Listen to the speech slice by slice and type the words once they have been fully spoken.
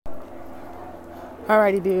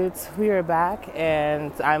Alrighty, dudes, we are back,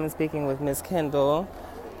 and I'm speaking with Miss Kendall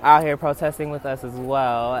out here protesting with us as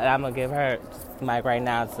well, and I'm gonna give her the mic right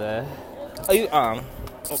now to. Oh,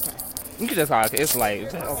 okay. You can just talk. It's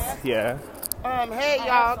like, yeah. Hey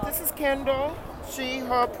y'all, this is Kendall. She,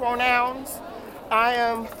 her pronouns. I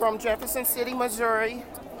am from Jefferson City, Missouri,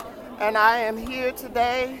 and I am here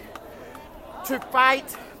today to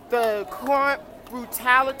fight the current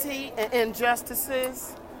brutality and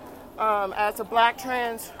injustices. As a black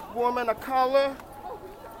trans woman of color,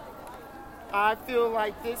 I feel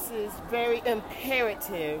like this is very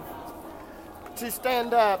imperative to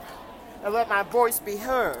stand up and let my voice be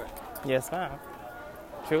heard. Yes, ma'am.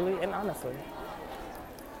 Truly and honestly.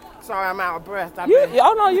 Sorry, I'm out of breath.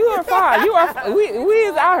 Oh no, you are fine. You are. We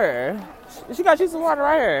is out here. She got you some water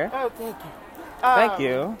right here. Oh, thank you. Thank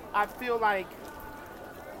you. I feel like,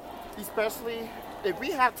 especially if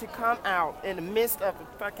we have to come out in the midst of a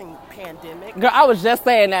fucking pandemic. Girl, I was just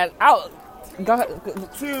saying that. Go ahead.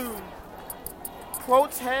 To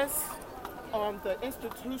protest on the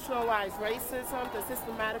institutionalized racism, the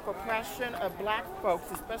systematic oppression of black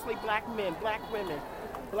folks, especially black men, black women,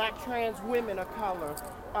 black trans women of color,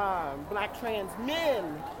 black trans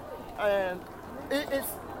men, and it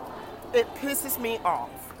pisses me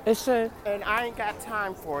off. It should. And I ain't got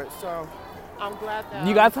time for it, so I'm glad that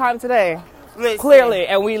You got time today. Listen, Clearly,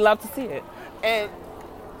 and we love to see it. and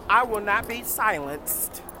I will not be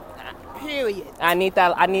silenced. Period. I need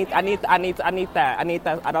that. I need that. I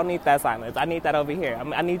don't need that silence. I need that over here.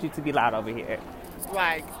 I need you to be loud over here.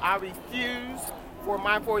 Like, I refuse for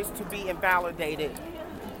my voice to be invalidated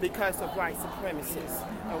because of white supremacists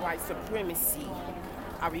and white supremacy.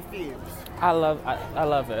 I refuse. I love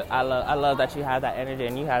it. I love that you have that energy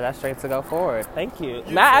and you have that strength to go forward. Thank you.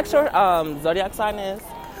 May I ask your zodiac sign is?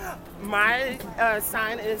 My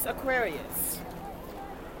sign is Aquarius.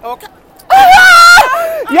 Okay.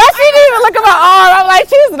 Yes, she didn't even look at my arm. I'm like,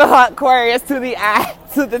 she's the Aquarius to the I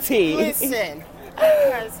to the T. Listen,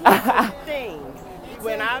 because here's the thing.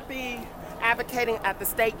 When I be advocating at the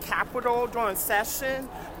state capitol during session,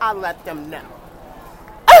 I let them know.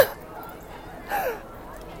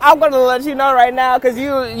 I'm gonna let you know right now because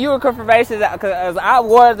you were confirmation because I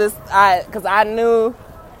wore this because I knew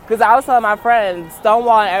because I was telling my friends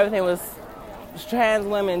Stonewall and everything was trans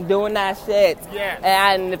women doing that shit. Yeah.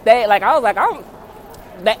 And if they like, I was like,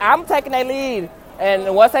 I'm taking their lead.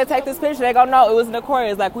 And once they take this picture, they go, no, it was an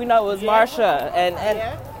Aquarius. Like we know it was Marsha. And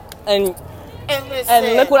listen,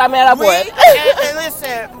 and look what I made up with. and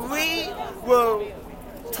listen, we will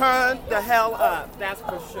turn the hell up. That's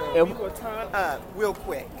for sure. We will turn up real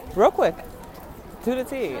quick. Real quick. To the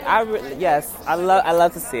T. Yes, I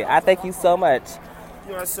love to see it. I thank you so much.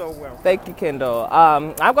 You're so welcome. Thank you, Kendall.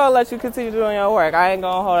 I'm gonna let you continue doing your work. I ain't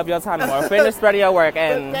gonna hold up your time anymore. Finish spreading your work.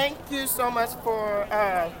 And but thank you so much for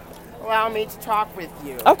allowing me to talk with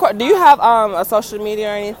you. Of course. Do you have a social media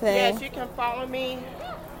or anything? Yes, you can follow me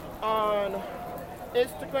on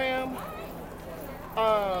Instagram.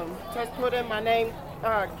 Just put in my name,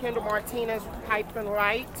 Kendall Martinez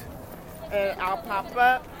 -Wright, and I'll pop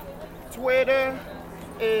up. Twitter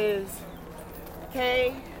is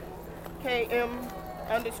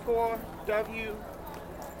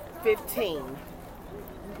KM_W15.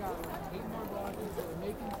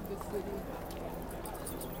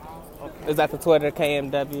 Is that the Twitter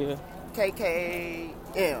KMW?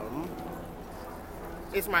 KKM.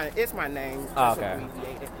 It's my name. Oh, okay.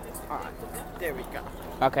 All right, there we go.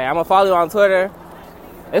 Okay, I'm gonna follow you on Twitter.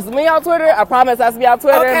 It's me on Twitter. I promise that's me on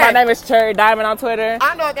Twitter. Okay. My name is Cherry Diamond on Twitter.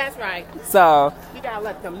 I know that's right. So you gotta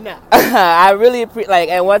let them know. I really appreciate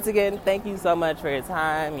and once again, thank you so much for your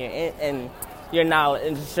time, and your knowledge,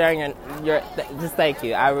 and sharing your just thank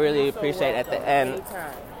you. I really appreciate it. And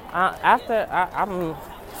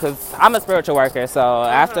because I'm a spiritual worker, so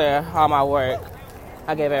after all my work,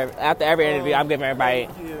 after every interview, I'm giving everybody.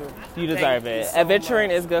 You deserve it. Adventuring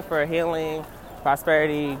is good for healing,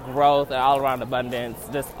 prosperity, growth, and all around abundance,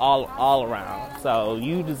 just all around. So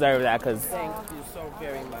you deserve that because. Thank you so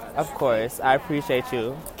very much. Of course, I appreciate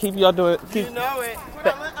you. Keep y'all doing. You know it.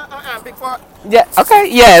 Before. Yeah. Okay.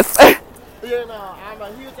 Yes. You know, I'm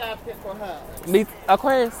a huge advocate for her. Me,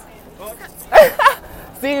 Aquarius. Okay.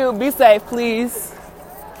 See you. Be safe, please.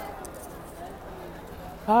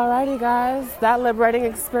 Alrighty, guys. That liberating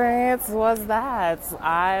experience was that.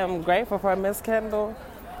 I am grateful for Miss Kendall.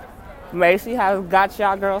 May she have got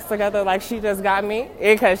y'all girls together like she just got me,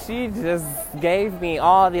 because she just gave me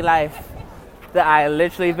all the life that I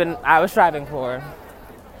was striving for.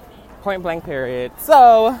 Point blank period.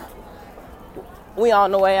 So, we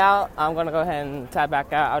on the way out. I'm going to go ahead and tap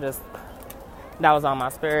back out. That was on my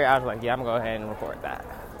spirit. I was like, yeah, I'm going to go ahead and record that.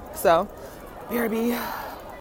 So, BRB.